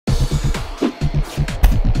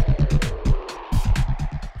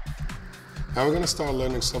Now we're going to start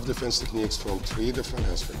learning self-defense techniques from 3 different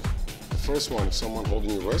aspects. The first one is someone holding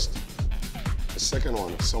your wrist. The second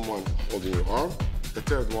one is someone holding your arm. The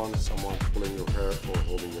third one is someone pulling your hair or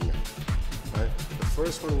holding your neck. Right? The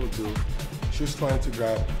first one we'll do, she's trying to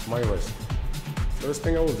grab my wrist. First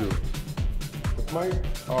thing I will do, put my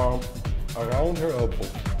arm around her elbow,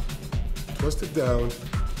 twist it down,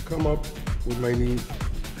 come up with my knee,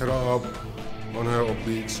 head up on her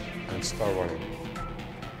obliques, and start running.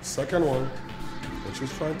 Second one, when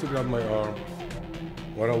she's trying to grab my arm,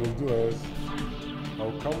 what I will do is,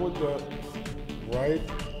 I'll come with the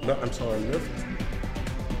lift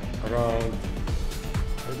around,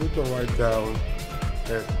 I do the right down,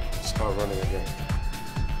 and start running again.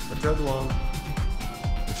 The third one,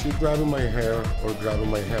 if she's grabbing my hair or grabbing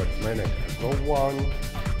my head, my neck, I go 1,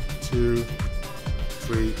 2,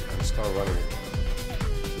 3, and start running again.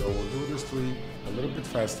 So we'll do this 3 a little bit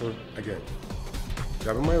faster again.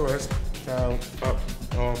 Grabbing my wrist, down, up,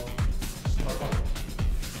 start running.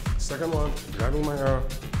 Second one, grabbing my hair,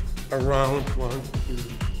 around, 1, 2,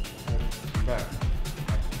 and back.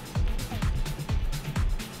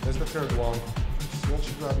 There's the third one. Once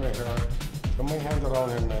you grab my hair, put my hand around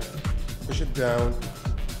her neck, push it down,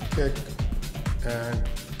 kick, and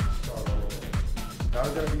start running. Now it's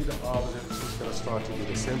gonna be the opposite. She's gonna start to do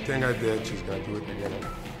the same thing I did. She's gonna do it again.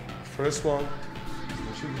 First one,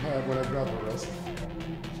 when I grab her wrist,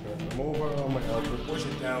 she's gonna come over on my elbow, push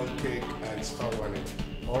it down, kick, and start running.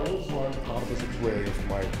 Always run the opposite way of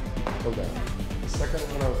my pull down. The second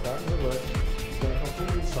one, I'll back her leg, she's gonna come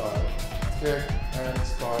to the inside, kick, and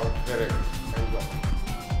start hitting, and go.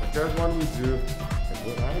 The third one we do is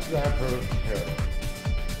when I grab her hair,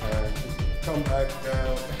 and come back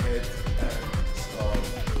down, hit, and start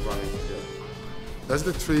running again. That's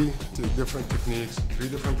the 3 different techniques, 3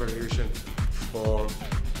 different variations for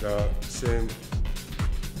the same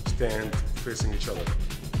stand facing each other.